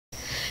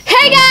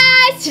Hey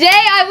guys! Today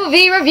I will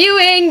be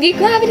reviewing the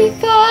Gravity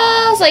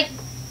Falls, like,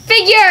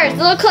 figures,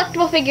 the little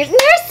collectible figures. And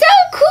they're so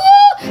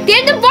cool!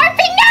 They're the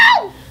barfing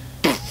gnome!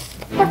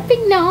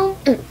 Barfing gnome.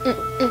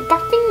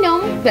 Barfing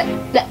gnome.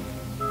 Bleh.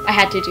 I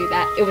had to do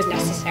that. It was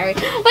necessary.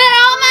 But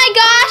oh my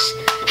gosh!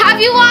 Have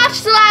you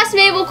watched the last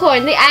Mable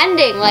coin? The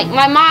ending. Like,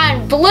 my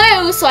mind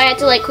blew, so I had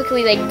to, like,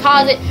 quickly, like,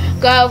 pause it,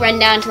 go, run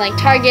down to, like,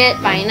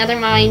 Target, buy another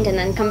mind, and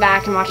then come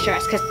back and watch the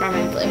rest because my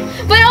mind blew.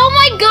 But oh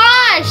my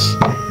gosh!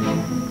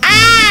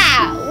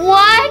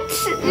 What?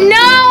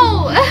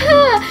 No!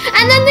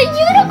 And then the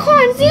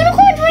unicorns! The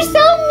unicorns were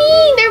so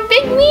mean! They're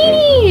big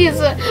meanies!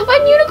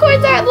 When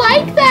unicorns aren't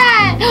like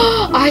that!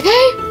 Are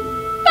they?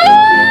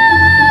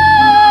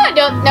 Ah!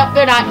 Nope,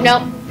 they're not.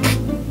 Nope.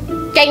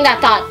 Dang that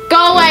thought.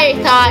 Go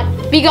away, thought.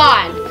 Be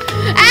gone.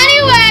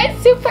 Anyway,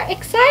 super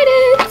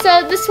excited.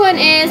 So this one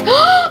is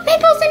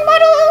Maples and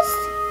Waddles.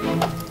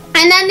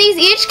 And then these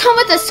each come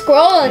with a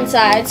scroll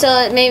inside,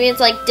 so maybe it's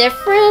like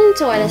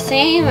different or the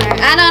same, or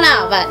I don't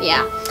know, but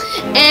yeah.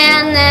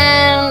 And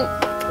then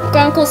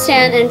Gruncle,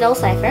 Stan, and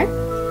Cipher.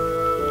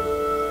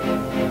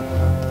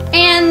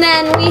 And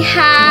then we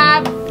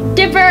have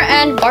Dipper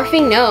and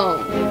Barfing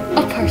Gnome,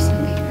 a person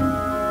favorite.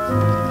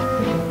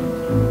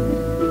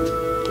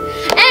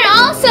 And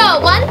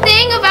also, one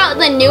thing about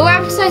the newer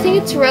episode, I think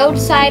it's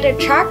Roadside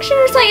Attraction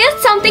or something,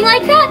 it's something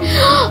like that.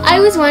 I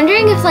was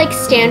wondering if like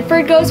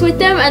Stanford goes with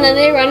them and then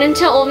they run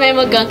into Old Man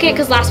McGunket,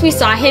 because last we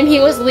saw him, he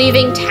was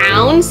leaving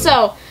town,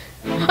 so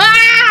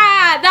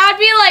that'd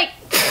be like,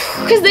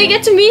 because they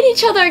get to meet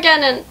each other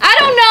again, and I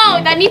don't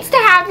know, that needs to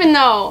happen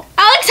though.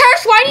 Alex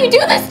Hirsch, why do you do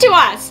this to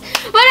us?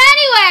 But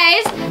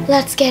anyways,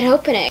 let's get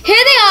opening. Here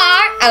they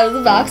are, out of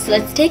the box.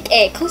 Let's take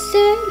a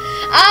closer.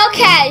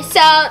 Okay,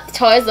 so the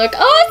toys look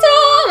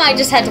awesome. I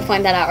just had to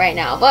point that out right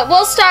now. But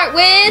we'll start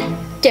with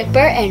Dipper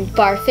and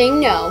Barfing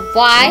Gnome.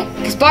 Why?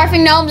 Because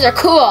Barfing Gnomes are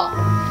cool.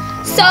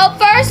 So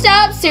first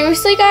up,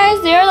 seriously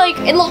guys, they're like,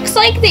 it looks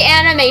like the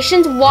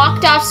animations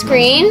walked off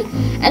screen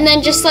and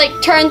then just like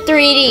turned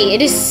 3D.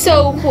 It is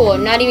so cool.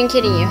 I'm not even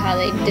kidding you how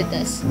they did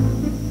this.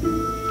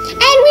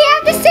 And we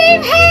have the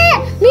same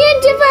hat! Me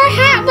and Dipper are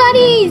hat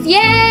buddies!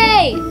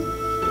 Yay!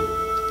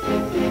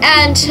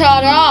 And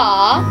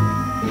ta-da!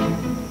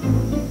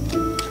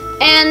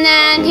 And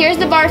then here's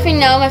the Barfing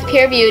Gnome of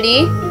pure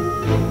beauty.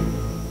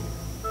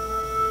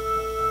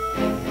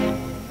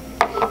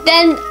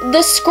 Then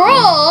the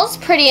scrolls,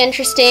 pretty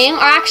interesting,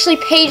 are actually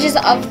pages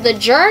of the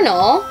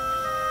journal.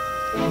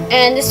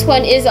 And this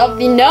one is of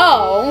the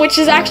gnome, which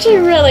is actually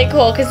really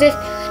cool, because if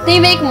they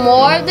make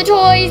more of the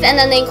toys and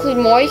then they include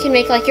more, you can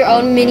make like your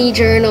own mini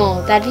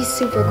journal. That'd be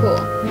super cool.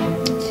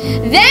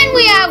 Then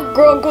we have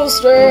Gruncle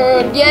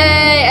Stan,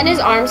 yay! And his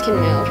arms can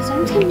move. His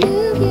arms can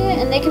move,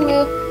 yeah, and they can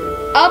move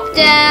up,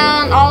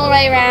 down, all the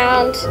way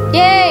around.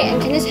 Yay!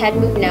 And can his head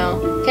move? No.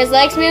 Can his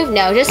legs move?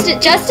 No.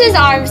 Just his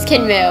arms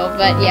can move,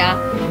 but yeah.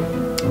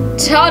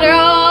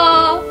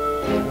 Ta-da!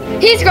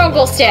 He's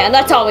Gruncle Stan,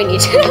 that's all we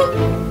need to know.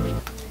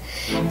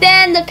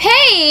 Then the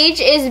page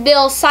is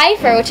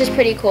Cipher, which is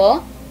pretty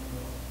cool.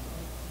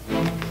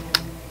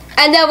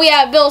 And then we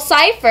have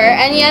Cipher,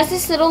 and he has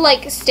this little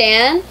like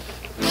stand.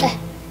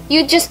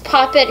 You just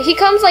pop it. He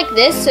comes like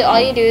this, so all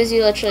you do is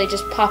you literally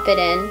just pop it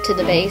in to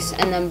the base,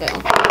 and then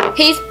boom.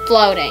 He's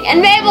floating.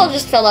 And Mable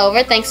just fell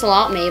over. Thanks a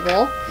lot,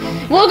 Mable.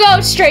 We'll go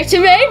straight to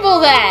Mable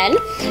then.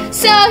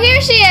 So here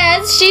she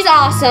is. She's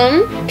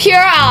awesome.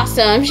 Pure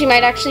awesome. She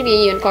might actually be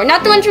a unicorn.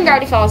 Not the ones from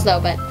Gravity Falls,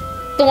 though, but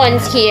the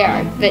ones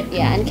here. But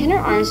yeah, and can her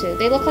arms move?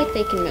 They look like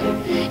they can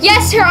move.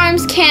 Yes, her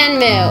arms can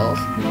move.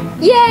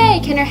 Yay!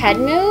 Can her head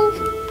move?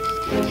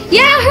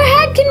 Yeah, her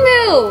head can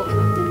move.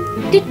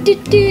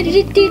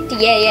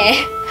 Yeah.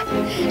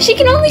 She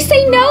can only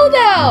say no,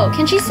 though.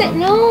 Can she say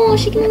no?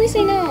 She can only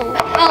say no.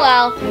 Oh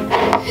well.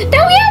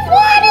 Then we have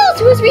Waddles,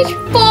 who has reached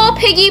full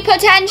piggy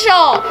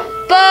potential.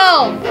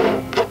 Boom.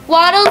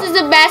 Waddles is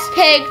the best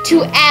pig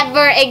to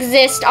ever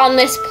exist on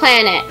this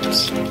planet.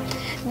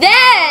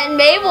 Then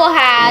Mable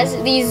has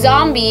the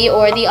zombie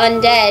or the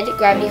undead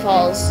Gravity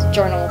Falls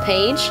journal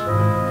page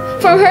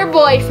from her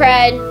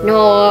boyfriend,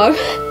 Gnome,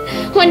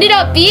 who ended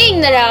up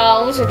being the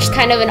gnomes, which is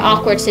kind of an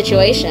awkward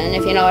situation,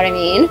 if you know what I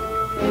mean.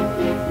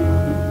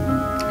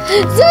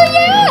 So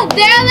yeah,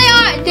 there they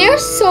are. They're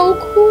so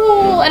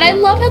cool, and I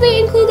love how they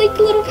include like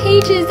the little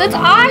pages. That's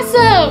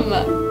awesome.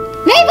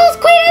 Mabel's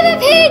Queen of the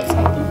Pigs.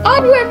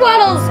 Onward,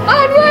 Waddles,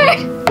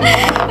 onward.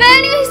 But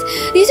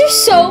anyways, these are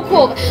so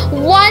cool.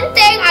 One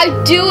thing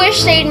I do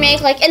wish they'd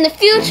make, like in the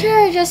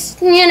future, just,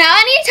 you know,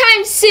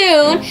 anytime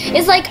soon,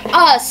 is like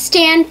a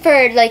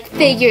Stanford like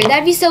figure.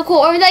 That'd be so cool.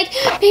 Or like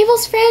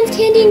Mabel's friends,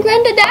 Candy and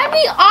Glenda. That'd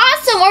be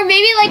awesome. Or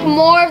maybe like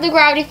more of the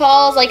Gravity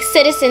Falls like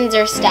citizens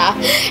or stuff.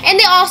 And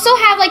they also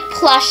have like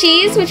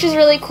plushies, which is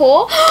really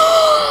cool.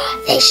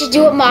 They should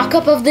do a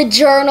mock-up of the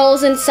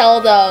journals and sell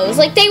those.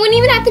 Like they wouldn't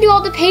even have to do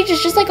all the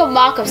pages, just like a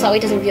mock-up so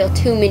it doesn't reveal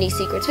too many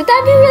secrets. But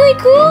that'd be really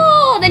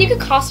cool. Then you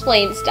could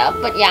cosplay and stuff.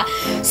 But yeah,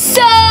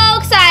 so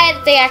excited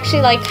that they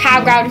actually like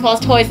have Gravity Falls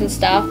toys and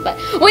stuff. But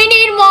we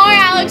need more,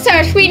 Alex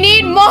Hirsch. We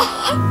need more.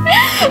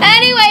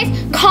 Anyways,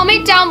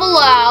 comment down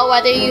below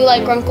whether you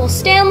like Gruncle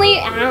Stanley,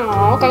 I don't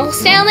know, Gruncle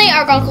Stanley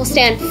or Gruncle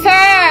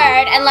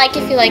Stanford, and like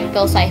if you like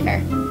Bill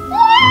Cipher.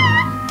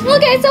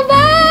 Okay, so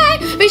bye.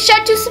 Be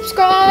sure to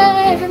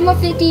subscribe for more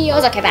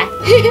videos. Okay, bye.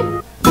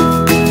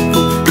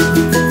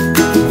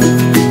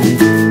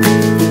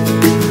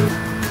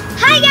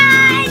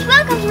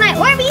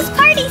 Orbeez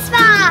Party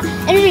Spa!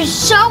 And it is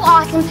so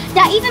awesome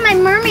that even my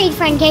mermaid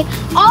friend came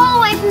all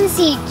the way from the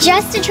sea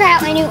just to try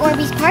out my new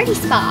Orbeez Party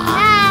Spa.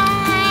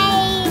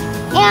 Hi!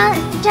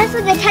 And just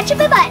with the touch of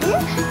a button,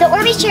 the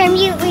Orbeez chair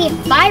immediately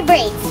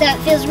vibrates, so it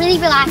feels really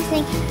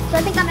relaxing. So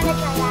I think I'm gonna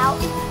try it out.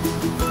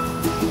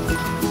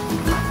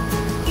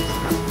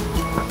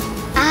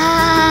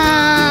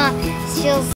 Ah, this feels